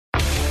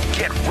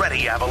Get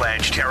ready,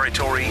 Avalanche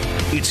territory.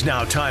 It's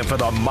now time for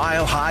the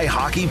Mile High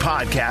Hockey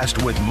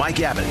Podcast with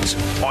Mike Evans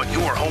on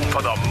your home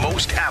for the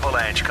most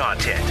Avalanche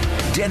content.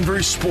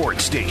 Denver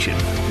Sports Station,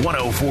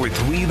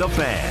 104.3 The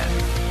Fan.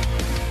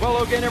 Well,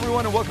 hello again,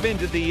 everyone, and welcome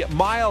into the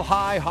Mile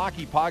High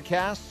Hockey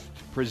Podcast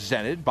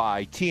presented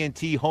by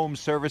TNT Home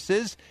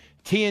Services.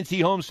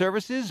 TNT Home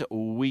Services,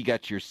 we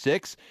got your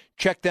six.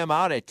 Check them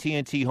out at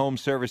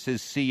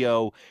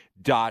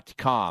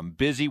tnthomeservicesco.com.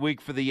 Busy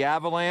week for the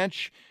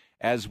Avalanche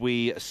as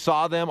we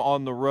saw them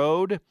on the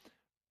road,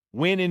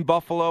 win in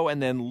Buffalo,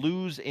 and then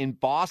lose in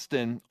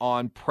Boston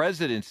on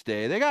President's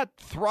Day. They got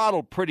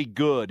throttled pretty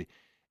good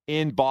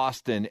in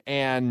Boston,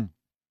 and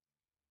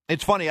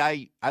it's funny,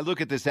 I look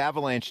at this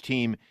Avalanche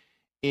team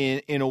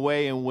in a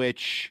way in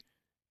which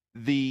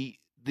the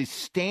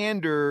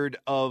standard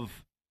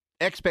of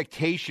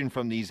expectation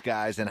from these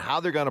guys and how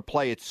they're going to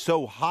play, it's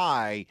so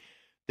high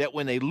that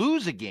when they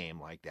lose a game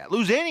like that,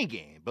 lose any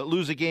game, but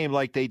lose a game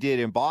like they did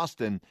in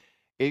Boston,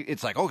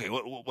 it's like, okay,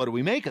 what do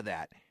we make of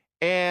that?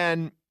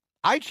 And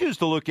I choose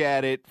to look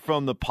at it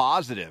from the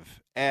positive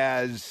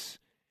as,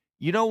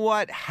 you know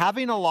what,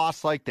 having a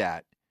loss like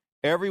that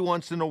every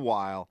once in a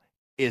while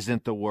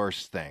isn't the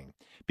worst thing,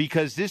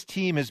 because this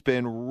team has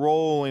been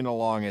rolling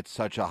along at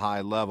such a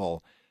high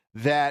level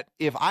that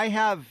if I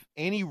have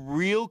any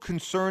real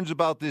concerns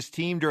about this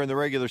team during the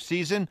regular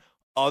season,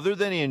 other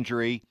than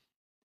injury,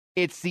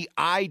 it's the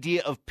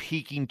idea of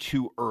peaking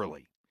too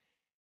early.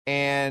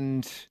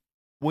 And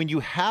when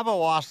you have a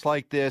loss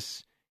like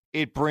this,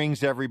 it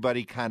brings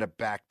everybody kind of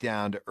back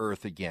down to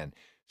earth again.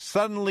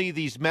 Suddenly,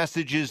 these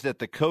messages that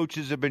the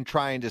coaches have been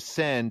trying to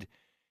send,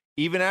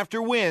 even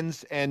after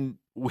wins, and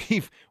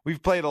we've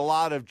played a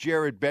lot of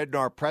Jared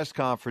Bednar press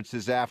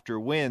conferences after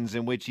wins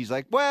in which he's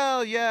like,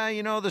 well, yeah,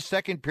 you know, the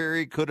second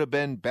period could have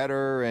been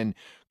better and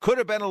could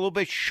have been a little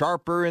bit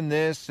sharper in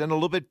this and a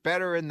little bit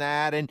better in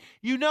that. And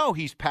you know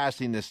he's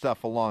passing this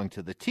stuff along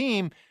to the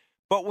team.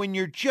 But when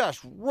you're just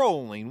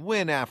rolling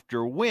win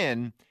after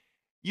win,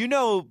 you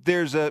know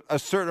there's a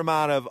certain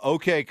amount of,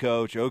 okay,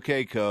 coach,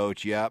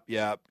 yep,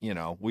 you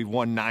know, we've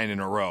won 9 in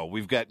a row.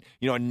 We've got,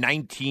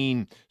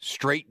 19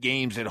 straight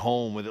games at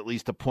home with at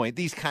least a point.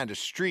 These kind of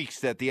streaks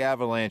that the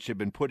Avalanche have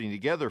been putting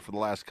together for the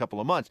last couple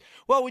of months.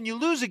 Well, when you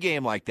lose a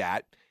game like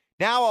that,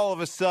 now all of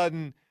a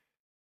sudden,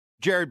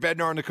 Jared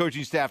Bednar and the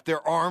coaching staff,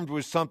 they're armed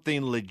with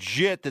something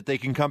legit that they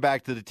can come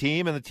back to the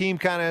team, and the team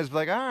kind of is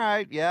like, all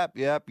right, yep,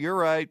 you're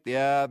right.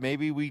 Yeah,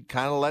 maybe we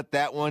kind of let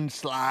that one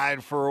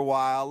slide for a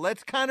while.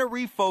 Let's kind of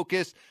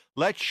refocus.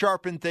 Let's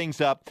sharpen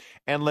things up,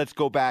 and let's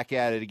go back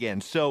at it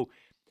again. So,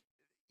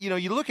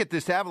 you look at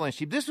this Avalanche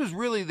team. This was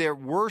really their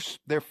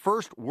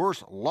first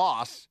worst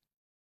loss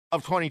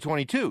of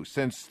 2022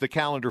 since the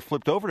calendar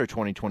flipped over to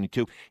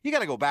 2022. You got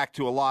to go back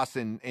to a loss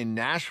in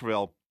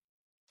Nashville.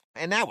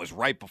 And that was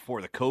right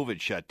before the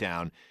COVID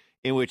shutdown,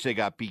 in which they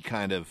got beat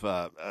kind of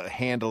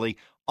handily.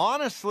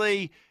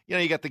 Honestly,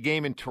 you got the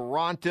game in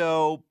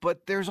Toronto,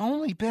 but there's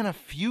only been a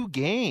few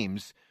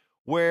games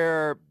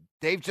where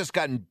they've just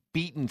gotten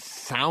beaten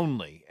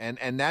soundly.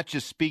 And that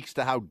just speaks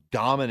to how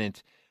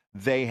dominant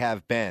they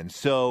have been.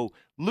 So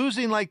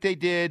losing like they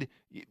did,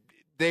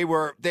 they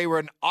were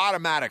an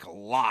automatic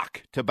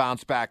lock to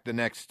bounce back the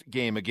next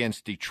game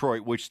against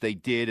Detroit, which they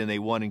did, and they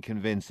won in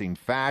convincing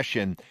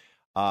fashion.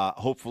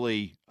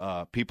 Hopefully,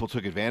 people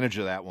took advantage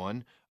of that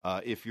one.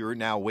 If you're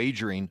now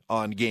wagering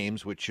on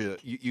games, which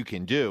you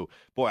can do.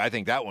 Boy, I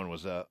think that one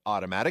was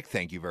automatic.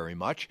 Thank you very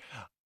much.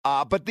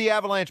 But the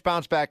Avalanche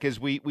bounced back as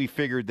we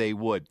figured they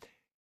would. In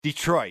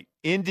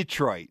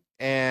Detroit.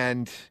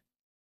 And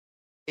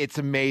it's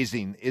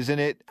amazing, isn't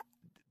it?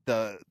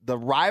 The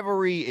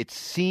rivalry, it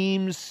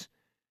seems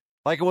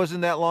like it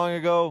wasn't that long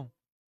ago,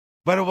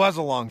 but it was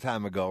a long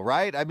time ago,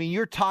 right? I mean,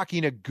 you're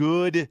talking a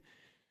good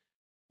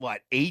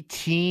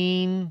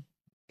 18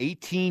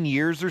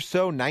 years or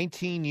so,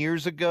 19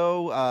 years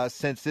ago,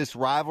 since this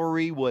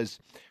rivalry was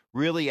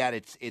really at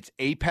its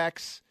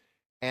apex,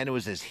 and it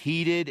was as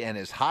heated and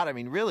as hot. I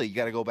mean, really, you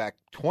got to go back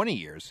 20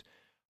 years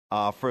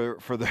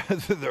for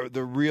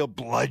the real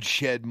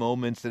bloodshed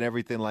moments and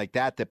everything like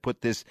that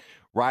put this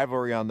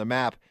rivalry on the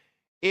map.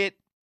 It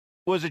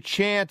was a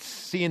chance,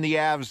 seeing the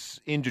Avs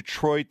in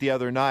Detroit the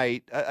other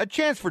night, a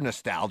chance for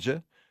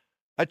nostalgia,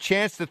 a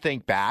chance to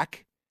think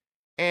back.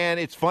 And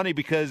it's funny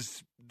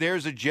because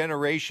there's a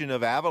generation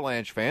of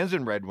Avalanche fans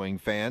and Red Wing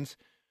fans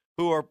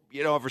who are,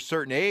 of a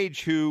certain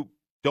age who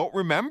don't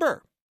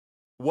remember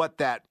what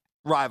that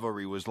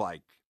rivalry was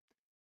like.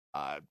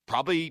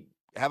 Probably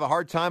have a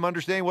hard time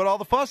understanding what all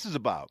the fuss is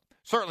about.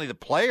 Certainly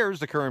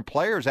the current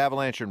players,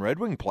 Avalanche and Red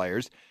Wing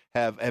players,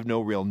 have no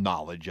real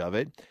knowledge of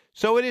it.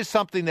 So it is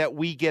something that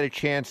we get a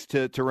chance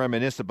to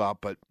reminisce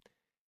about, but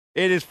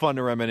it is fun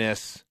to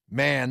reminisce.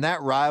 Man,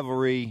 that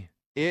rivalry,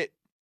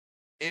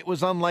 it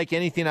was unlike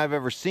anything I've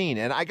ever seen.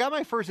 And I got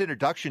my first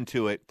introduction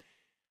to it.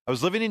 I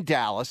was living in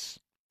Dallas.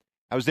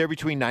 I was there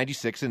between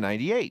 96 and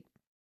 98.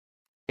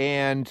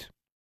 And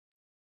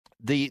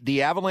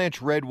the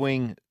Avalanche Red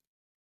Wing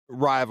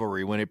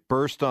rivalry, when it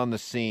burst on the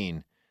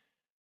scene,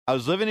 I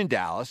was living in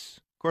Dallas.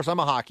 Of course, I'm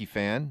a hockey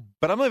fan,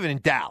 but I'm living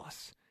in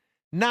Dallas.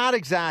 not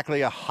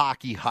exactly a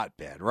hockey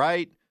hotbed,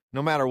 right?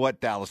 No matter what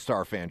Dallas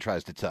Star fan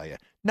tries to tell you,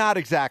 not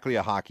exactly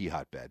a hockey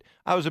hotbed.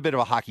 I was a bit of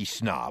a hockey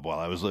snob while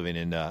I was living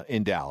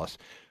in Dallas.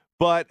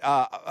 But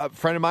a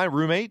friend of mine,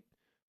 roommate,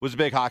 was a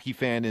big hockey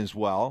fan as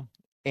well.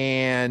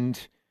 And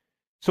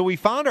so we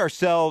found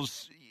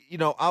ourselves,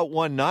 out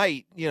one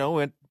night,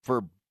 went for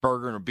a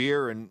burger and a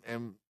beer,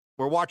 and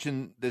we're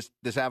watching this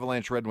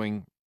Avalanche Red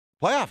Wing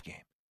playoff game.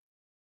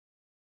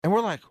 And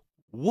we're like,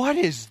 what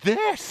is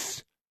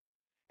this?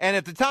 And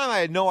at the time, I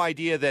had no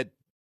idea that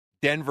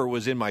Denver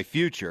was in my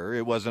future.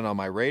 It wasn't on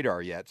my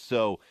radar yet.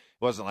 So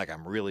it wasn't like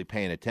I'm really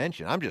paying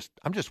attention. I'm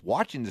just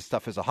watching this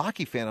stuff as a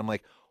hockey fan. I'm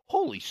like,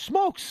 holy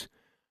smokes,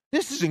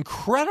 this is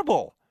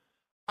incredible.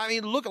 I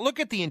mean, look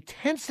at the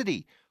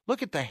intensity.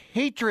 Look at the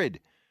hatred.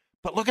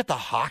 But look at the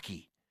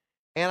hockey.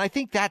 And I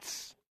think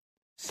that's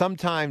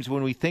sometimes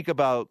when we think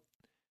about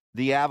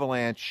the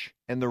Avalanche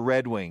and the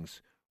Red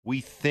Wings,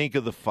 we think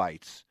of the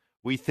fights.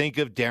 We think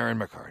of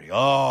Darren McCarty.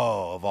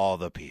 Oh, of all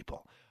the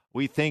people.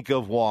 We think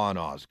of Juan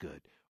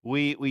Osgood.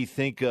 We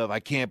think of, I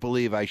can't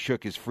believe I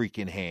shook his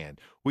freaking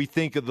hand. We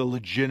think of the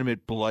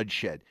legitimate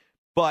bloodshed.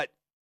 But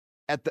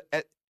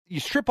you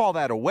strip all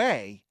that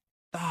away,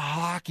 the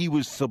hockey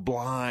was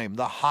sublime.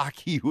 The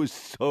hockey was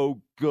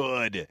so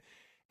good.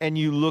 And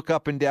you look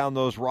up and down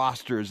those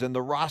rosters, and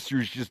the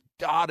rosters just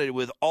dotted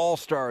with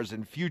all-stars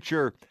and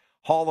future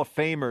Hall of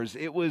Famers.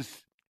 It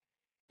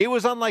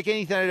was unlike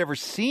anything I'd ever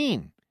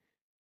seen.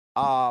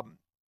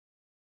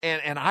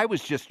 And I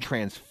was just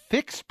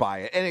transfixed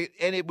by it.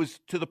 And it was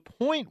to the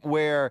point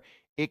where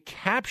it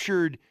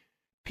captured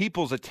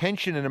people's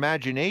attention and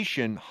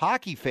imagination,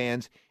 hockey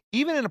fans,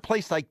 even in a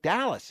place like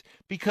Dallas.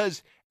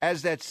 Because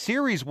as that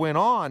series went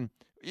on,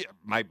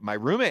 my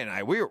roommate and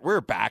I, we're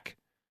back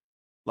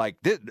like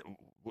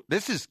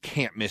this is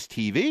can't miss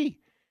TV.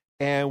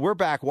 And we're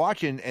back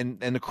watching, and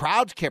the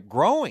crowds kept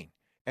growing.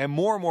 And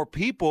more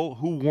people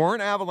who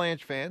weren't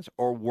Avalanche fans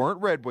or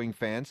weren't Red Wing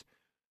fans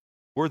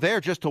were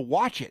there just to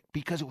watch it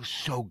because it was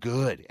so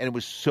good and it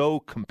was so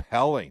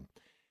compelling.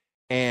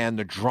 And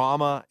the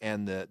drama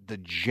and the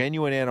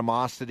genuine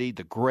animosity,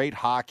 the great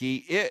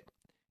hockey,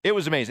 it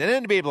was amazing. And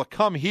then to be able to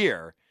come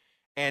here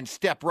and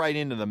step right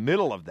into the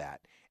middle of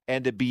that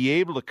and to be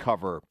able to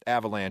cover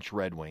Avalanche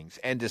Red Wings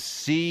and to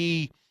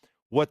see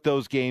what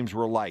those games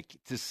were like,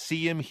 to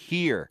see them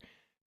here,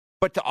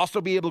 but to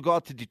also be able to go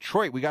out to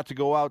Detroit. We got to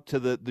go out to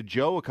the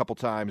Joe a couple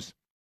times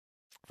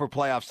for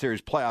playoff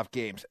series, playoff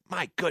games.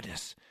 My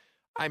goodness.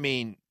 I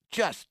mean,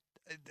 just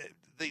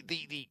the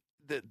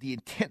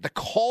intent, the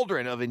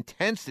cauldron of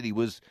intensity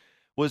was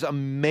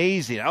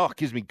amazing. Oh, it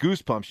gives me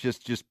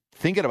goosebumps just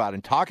thinking about it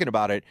and talking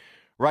about it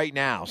right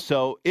now.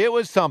 So it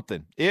was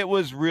something. It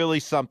was really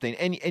something.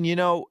 And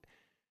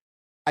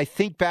I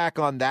think back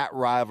on that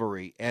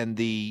rivalry and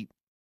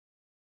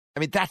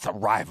that's a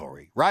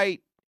rivalry,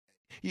 right?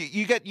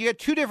 You get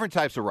two different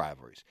types of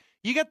rivalries.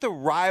 You get the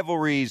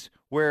rivalries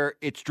where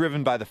it's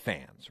driven by the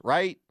fans,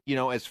 right?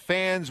 As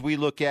fans, we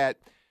look at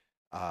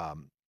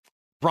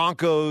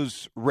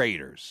Broncos,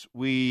 Raiders.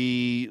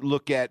 We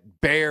look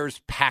at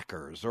Bears,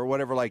 Packers, or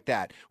whatever like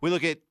that. We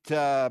look at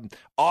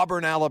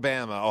Auburn,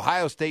 Alabama,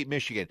 Ohio State,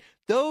 Michigan.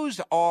 Those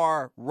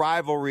are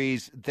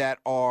rivalries that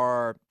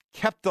are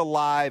kept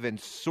alive and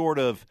sort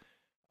of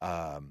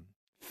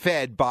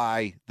fed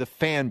by the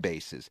fan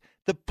bases.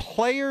 The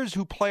players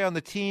who play on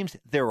the teams,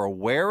 they're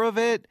aware of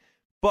it,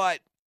 but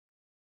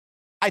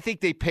I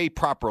think they pay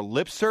proper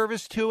lip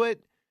service to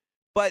it.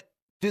 But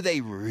do they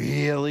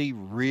really,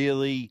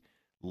 really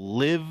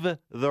live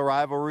the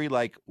rivalry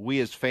like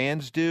we as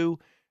fans do?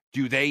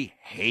 Do they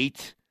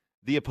hate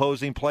the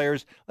opposing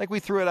players? Like we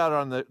threw it out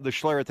on the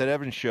Schlereth at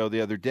Evans show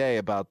the other day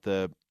about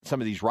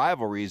some of these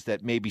rivalries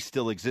that maybe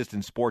still exist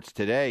in sports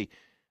today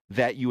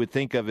that you would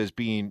think of as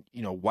being,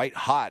 white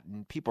hot.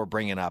 And people are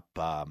bringing up,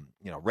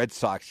 Red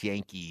Sox,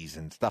 Yankees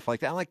and stuff like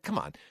that. I'm like, come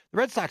on. The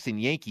Red Sox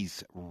and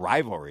Yankees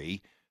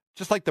rivalry,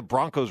 just like the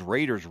Broncos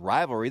Raiders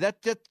rivalry,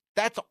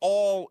 that's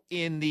all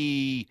in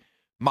the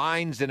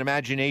minds and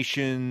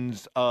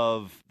imaginations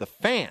of the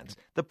fans.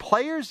 The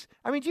players,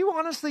 do you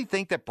honestly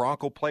think that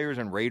Bronco players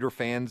and Raider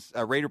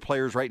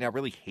players right now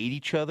really hate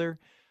each other?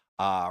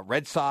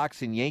 Red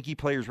Sox and Yankee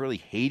players really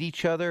hate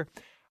each other?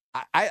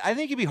 I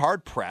think you'd be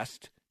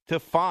hard-pressed to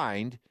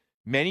find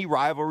many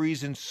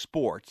rivalries in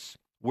sports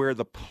where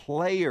the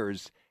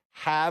players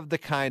have the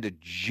kind of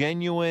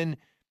genuine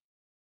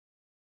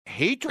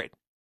hatred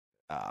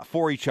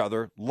for each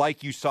other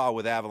like you saw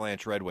with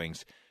Avalanche Red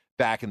Wings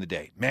back in the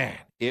day. Man,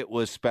 it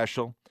was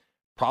special.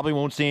 Probably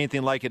won't see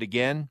anything like it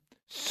again.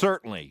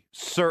 Certainly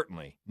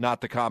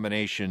not the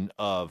combination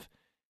of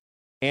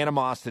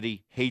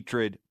animosity,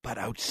 hatred, but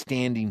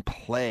outstanding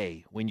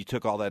play when you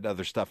took all that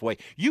other stuff away.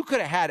 You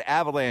could have had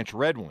Avalanche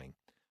Red Wing,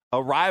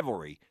 a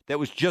rivalry that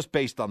was just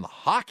based on the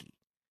hockey,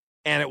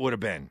 and it would have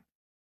been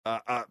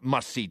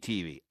must-see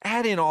TV.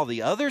 Add in all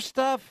the other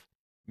stuff,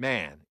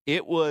 man,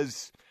 it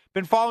was...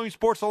 Been following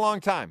sports a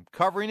long time,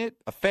 covering it,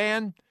 a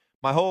fan,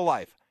 my whole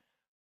life.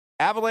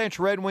 Avalanche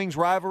Red Wings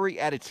rivalry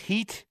at its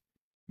heat,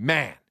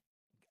 man,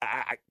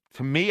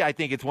 to me, I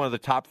think it's one of the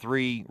top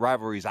 3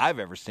 rivalries I've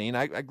ever seen.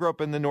 I grew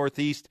up in the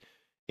Northeast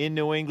in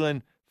New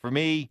England. For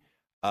me,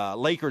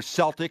 Lakers,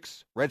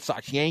 Celtics, Red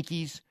Sox,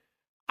 Yankees.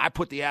 I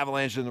put the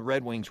Avalanche and the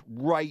Red Wings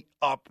right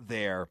up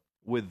there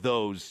with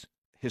those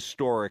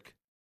historic,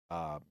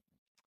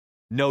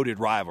 noted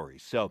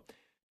rivalries. So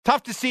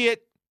tough to see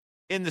it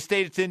in the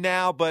state it's in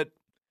now, but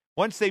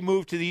once they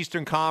moved to the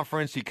Eastern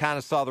Conference, you kind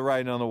of saw the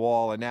writing on the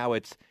wall, and now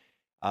it's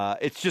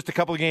just a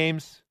couple of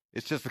games.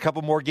 It's just a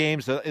couple more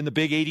games in the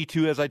Big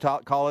 82, as I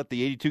call it,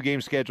 the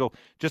 82-game schedule.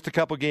 Just a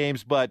couple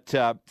games, but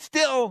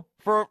still,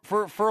 for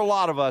a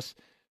lot of us,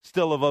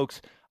 still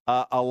evokes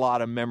a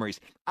lot of memories.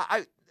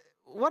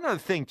 One other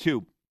thing,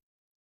 too,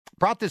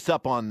 brought this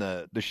up on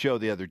the show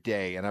the other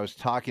day, and I was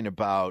talking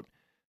about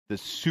the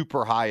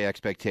super high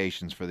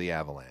expectations for the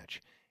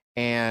Avalanche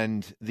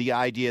and the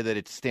idea that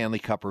it's Stanley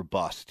Cup or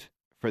bust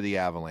for the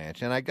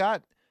Avalanche. And I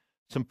got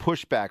some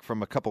pushback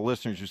from a couple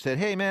listeners who said,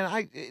 hey,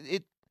 man,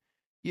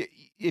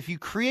 if you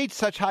create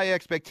such high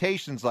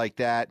expectations like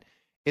that,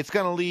 it's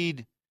going to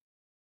lead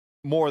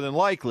more than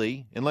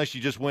likely, unless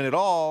you just win it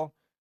all,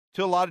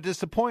 to a lot of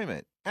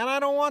disappointment. And I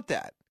don't want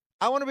that.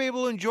 I want to be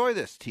able to enjoy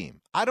this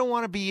team. I don't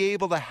want to be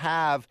able to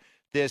have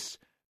this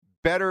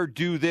better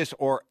do this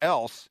or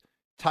else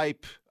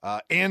type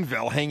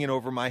anvil hanging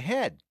over my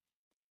head.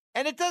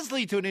 And it does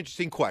lead to an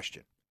interesting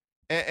question.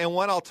 And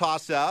one I'll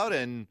toss out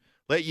and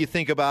let you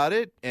think about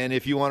it. And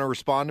if you want to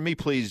respond to me,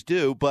 please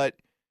do. But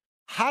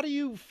how do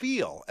you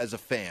feel as a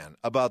fan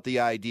about the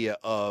idea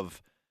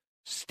of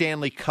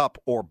Stanley Cup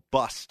or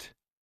bust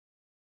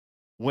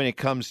when it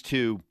comes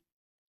to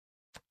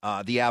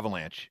the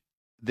Avalanche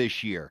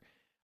this year?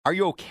 Are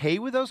you okay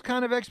with those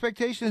kind of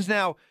expectations?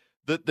 Now,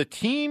 the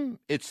team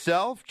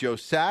itself, Joe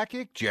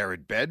Sakic,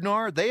 Jared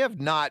Bednar, they have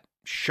not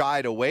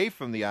shied away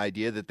from the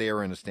idea that they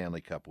are in a Stanley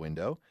Cup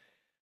window.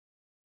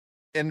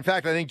 And in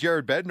fact, I think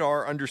Jared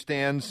Bednar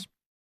understands,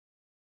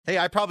 hey,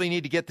 I probably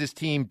need to get this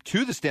team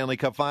to the Stanley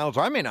Cup Finals,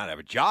 or I may not have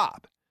a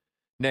job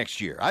next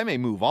year. I may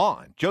move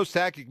on. Joe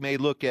Sakic may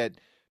look at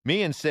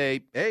me and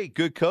say, hey,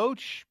 good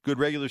coach, good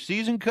regular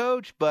season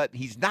coach, but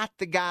he's not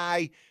the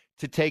guy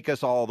to take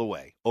us all the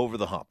way over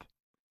the hump.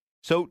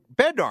 So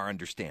Bednar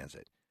understands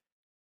it.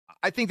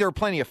 I think there are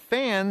plenty of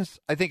fans,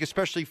 I think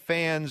especially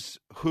fans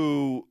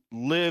who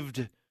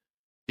lived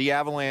the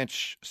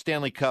Avalanche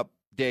Stanley Cup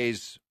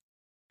days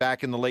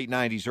back in the late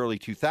 90s, early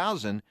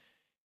 2000,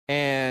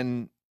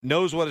 and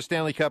knows what a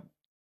Stanley Cup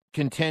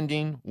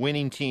contending,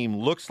 winning team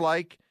looks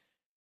like,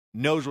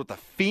 knows what the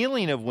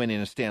feeling of winning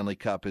a Stanley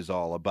Cup is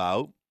all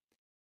about,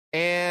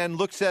 and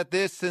looks at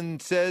this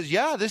and says,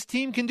 yeah, this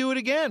team can do it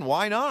again.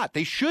 Why not?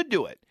 They should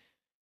do it.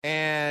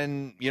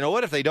 And you know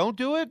what? If they don't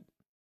do it,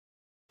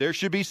 there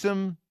should be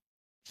some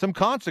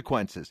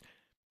consequences.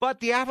 But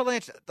the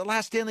Avalanche, the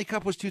last Stanley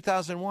Cup was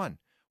 2001.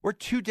 We're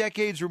 2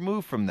 decades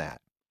removed from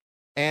that.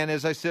 And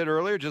as I said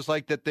earlier, just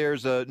like that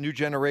there's a new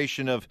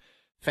generation of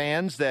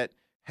fans that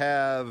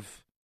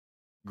have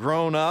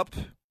grown up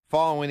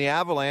following the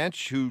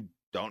Avalanche who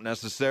don't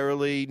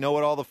necessarily know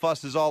what all the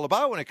fuss is all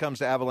about when it comes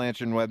to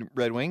Avalanche and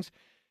Red Wings,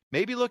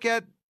 maybe look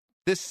at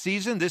this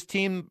season, this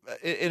team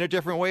in a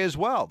different way as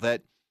well.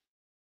 That,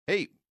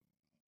 hey,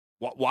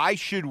 why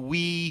should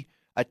we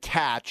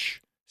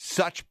attach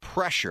such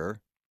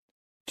pressure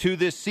to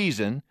this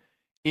season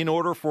in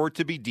order for it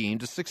to be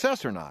deemed a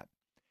success or not?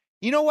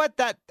 You know what?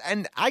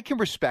 And I can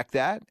respect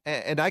that,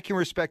 and I can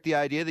respect the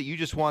idea that you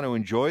just want to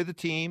enjoy the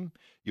team,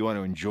 you want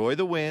to enjoy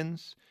the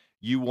wins,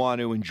 you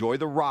want to enjoy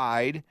the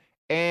ride,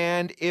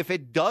 and if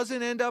it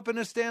doesn't end up in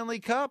a Stanley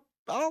Cup,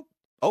 well,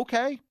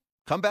 okay,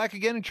 come back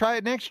again and try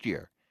it next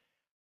year.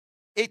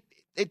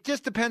 It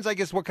just depends, I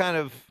guess, what kind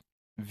of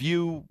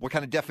view, what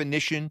kind of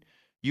definition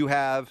you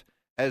have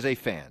as a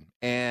fan.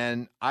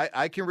 And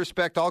I can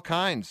respect all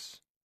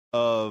kinds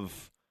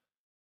of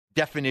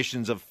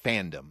definitions of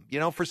fandom. You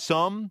know, for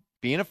some,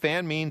 being a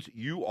fan means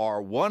you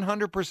are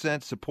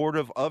 100%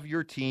 supportive of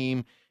your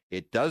team.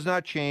 It does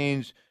not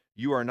change.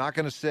 You are not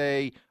going to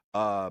say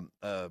a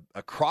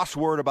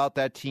crossword about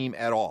that team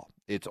at all.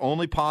 It's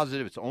only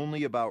positive. It's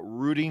only about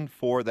rooting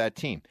for that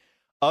team.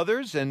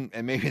 Others, and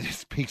maybe this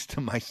speaks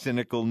to my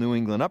cynical New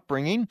England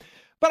upbringing,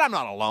 but I'm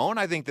not alone.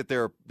 I think that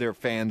there are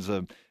fans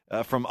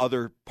from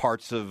other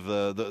parts of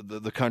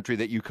the country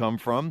that you come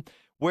from,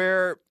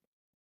 where,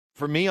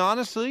 for me,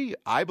 honestly,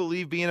 I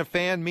believe being a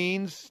fan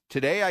means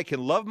today I can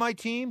love my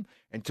team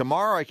and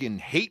tomorrow I can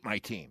hate my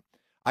team.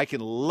 I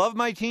can love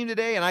my team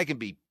today and I can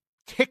be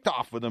ticked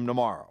off with them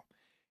tomorrow.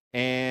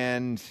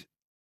 And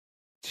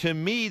to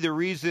me, the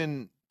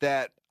reason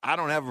that I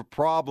don't have a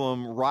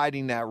problem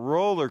riding that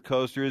roller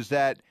coaster is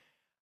that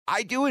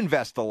I do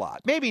invest a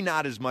lot. Maybe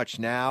not as much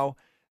now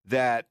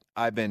that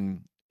I've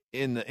been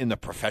in the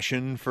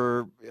profession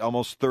for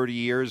almost 30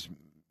 years.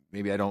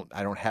 Maybe I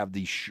don't have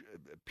the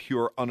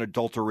pure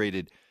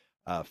unadulterated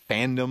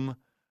fandom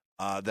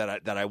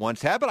that I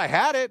once had, but I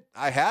had it.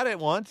 I had it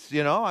once.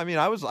 You know, I mean,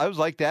 I was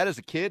like that as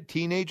a kid,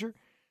 teenager,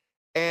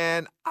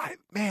 and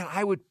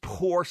I would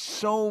pour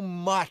so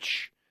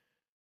much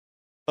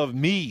of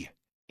me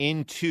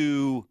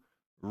into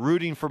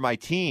rooting for my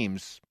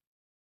teams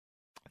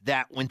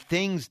that when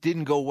things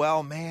didn't go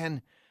well,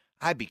 man,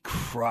 I'd be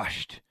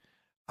crushed.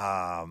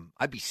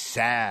 I'd be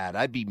sad.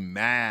 I'd be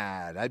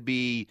mad. I'd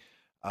be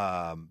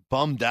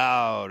bummed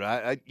out.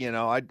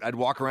 I'd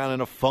walk around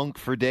in a funk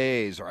for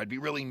days, or I'd be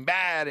really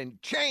mad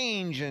and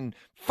change and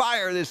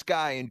fire this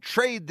guy and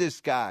trade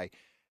this guy.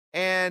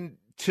 And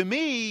to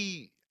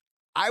me,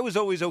 I was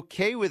always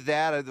okay with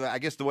that. I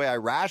guess the way I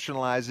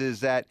rationalize is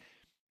that,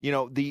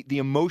 the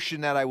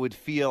emotion that I would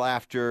feel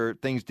after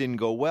things didn't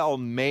go well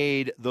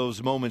made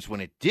those moments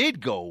when it did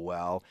go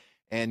well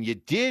and you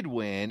did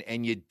win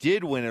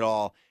it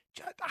all.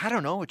 I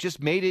don't know. It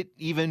just made it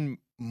even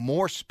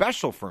more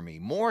special for me,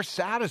 more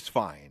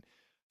satisfying.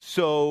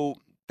 So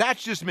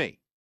that's just me.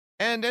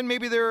 And then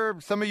maybe there are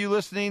some of you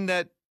listening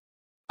that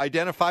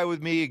identify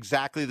with me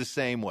exactly the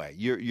same way.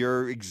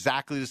 You're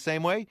exactly the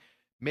same way.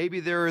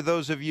 Maybe there are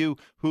those of you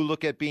who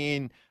look at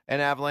being an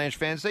Avalanche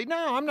fan and say,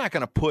 no, I'm not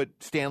going to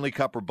put Stanley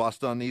Cup or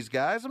bust on these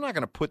guys. I'm not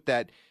going to put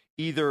that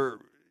either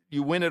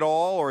you win it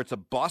all or it's a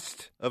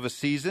bust of a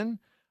season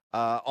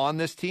on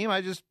this team.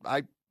 I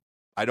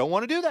don't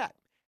want to do that.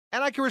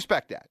 And I can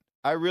respect that.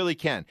 I really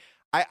can.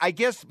 I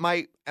guess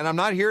and I'm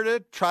not here to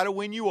try to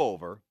win you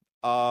over.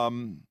 But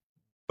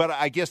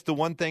I guess the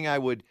one thing I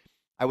would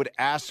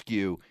ask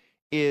you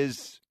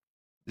is,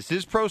 this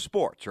is pro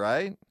sports,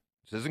 right?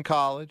 This isn't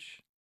college.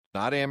 It's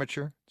not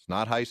amateur. It's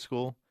not high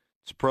school.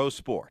 It's pro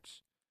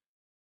sports.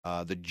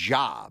 The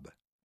job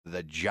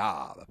that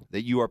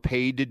you are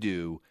paid to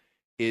do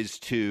is it's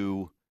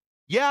to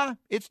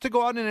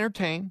go out and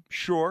entertain,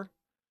 sure.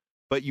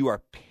 But you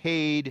are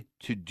paid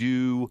to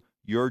do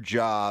your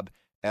job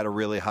at a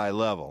really high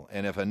level.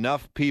 And if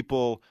enough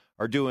people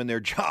are doing their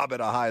job at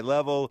a high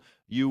level,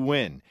 you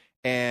win.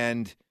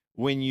 And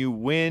when you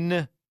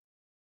win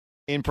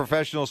in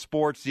professional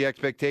sports, the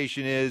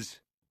expectation is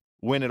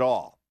win it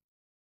all.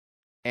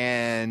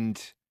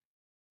 And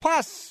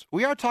plus,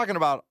 we are talking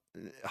about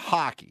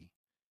hockey.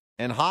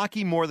 And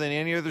hockey, more than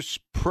any other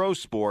pro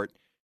sport,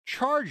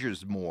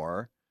 charges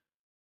more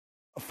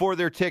for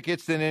their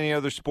tickets than any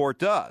other sport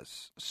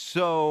does.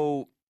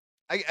 So,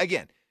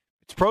 again,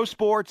 it's pro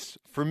sports.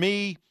 For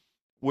me,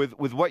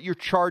 with what you're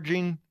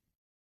charging,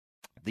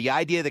 the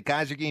idea that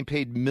guys are getting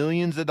paid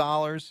millions of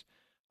dollars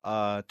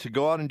to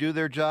go out and do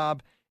their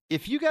job,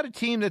 if you got a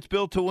team that's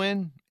built to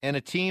win and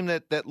a team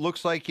that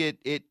looks like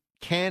it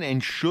can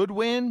and should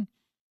win,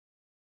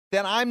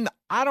 then I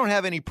don't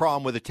have any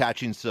problem with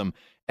attaching some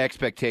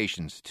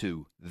expectations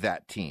to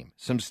that team,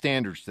 some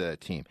standards to that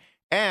team,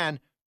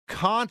 and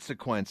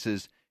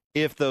consequences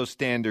if those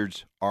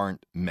standards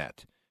aren't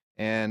met.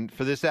 And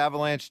for this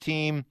Avalanche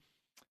team,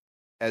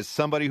 as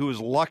somebody who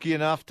was lucky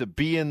enough to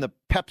be in the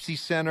Pepsi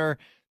Center,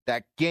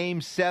 that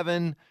Game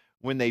 7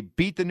 when they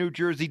beat the New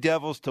Jersey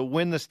Devils to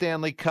win the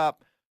Stanley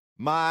Cup,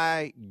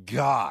 my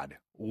God,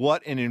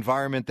 what an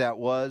environment that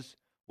was.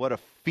 What a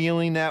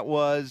feeling that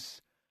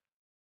was.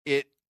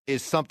 It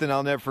is something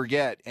I'll never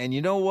forget. And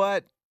you know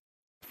what?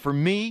 For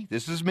me,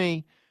 this is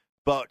me,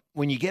 but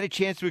when you get a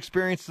chance to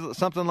experience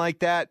something like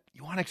that,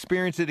 you want to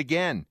experience it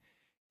again.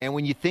 And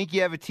when you think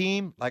you have a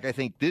team, like I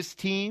think this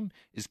team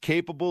is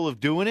capable of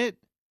doing it,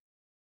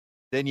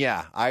 then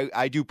yeah,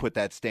 I do put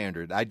that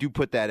standard. I do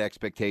put that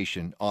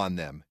expectation on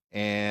them.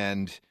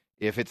 And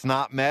if it's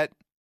not met,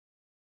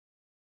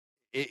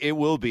 it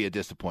will be a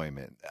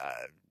disappointment.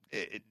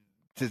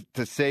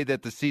 To say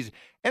that the season,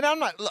 and I'm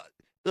not,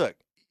 look,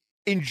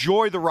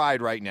 enjoy the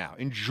ride right now.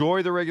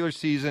 Enjoy the regular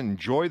season.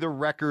 Enjoy the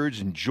records.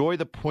 Enjoy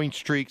the point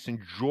streaks.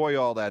 Enjoy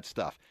all that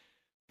stuff.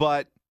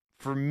 But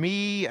for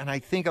me, and I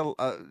think,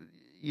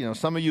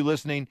 some of you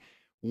listening,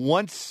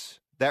 once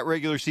that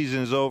regular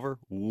season is over,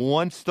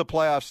 once the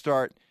playoffs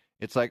start,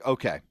 it's like,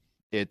 okay,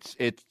 it's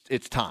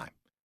time.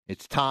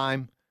 It's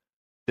time.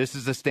 This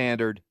is the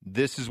standard.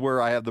 This is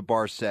where I have the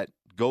bar set.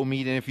 Go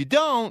meet. And if you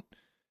don't,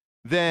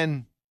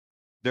 then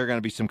there are going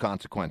to be some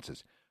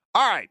consequences.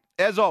 All right.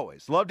 As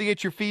always, love to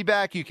get your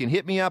feedback. You can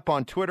hit me up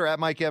on Twitter at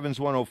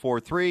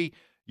MikeEvans1043.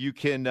 You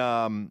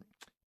can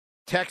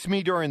text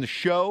me during the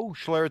show,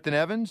 Schlereth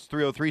Evans,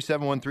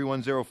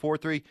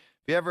 303-713-1043. If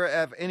you ever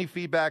have any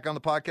feedback on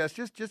the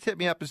podcast, just hit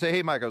me up and say,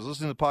 hey, Mike, I was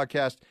listening to the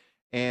podcast,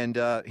 and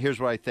here's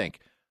what I think.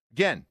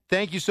 Again,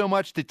 thank you so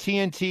much to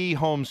TNT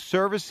Home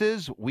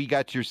Services. We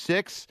got your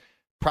six,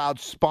 proud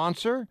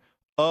sponsor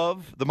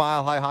of the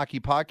Mile High Hockey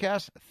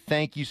Podcast.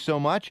 Thank you so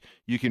much.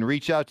 You can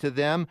reach out to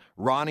them,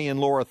 Ronnie and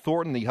Laura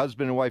Thornton, the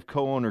husband and wife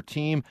co-owner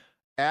team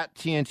at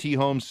TNT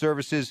Home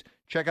Services.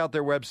 Check out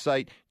their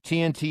website,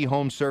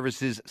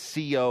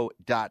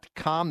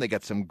 tnthomeservicesco.com. They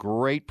got some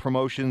great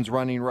promotions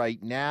running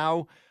right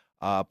now.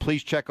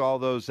 Please check all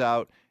those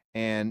out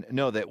and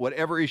know that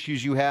whatever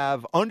issues you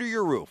have under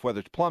your roof,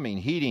 whether it's plumbing,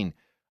 heating,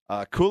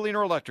 cooling,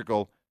 or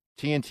electrical,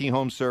 TNT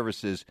Home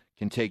Services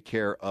can take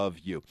care of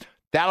you.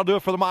 That'll do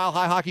it for the Mile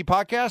High Hockey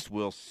Podcast.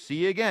 We'll see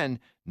you again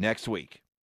next week.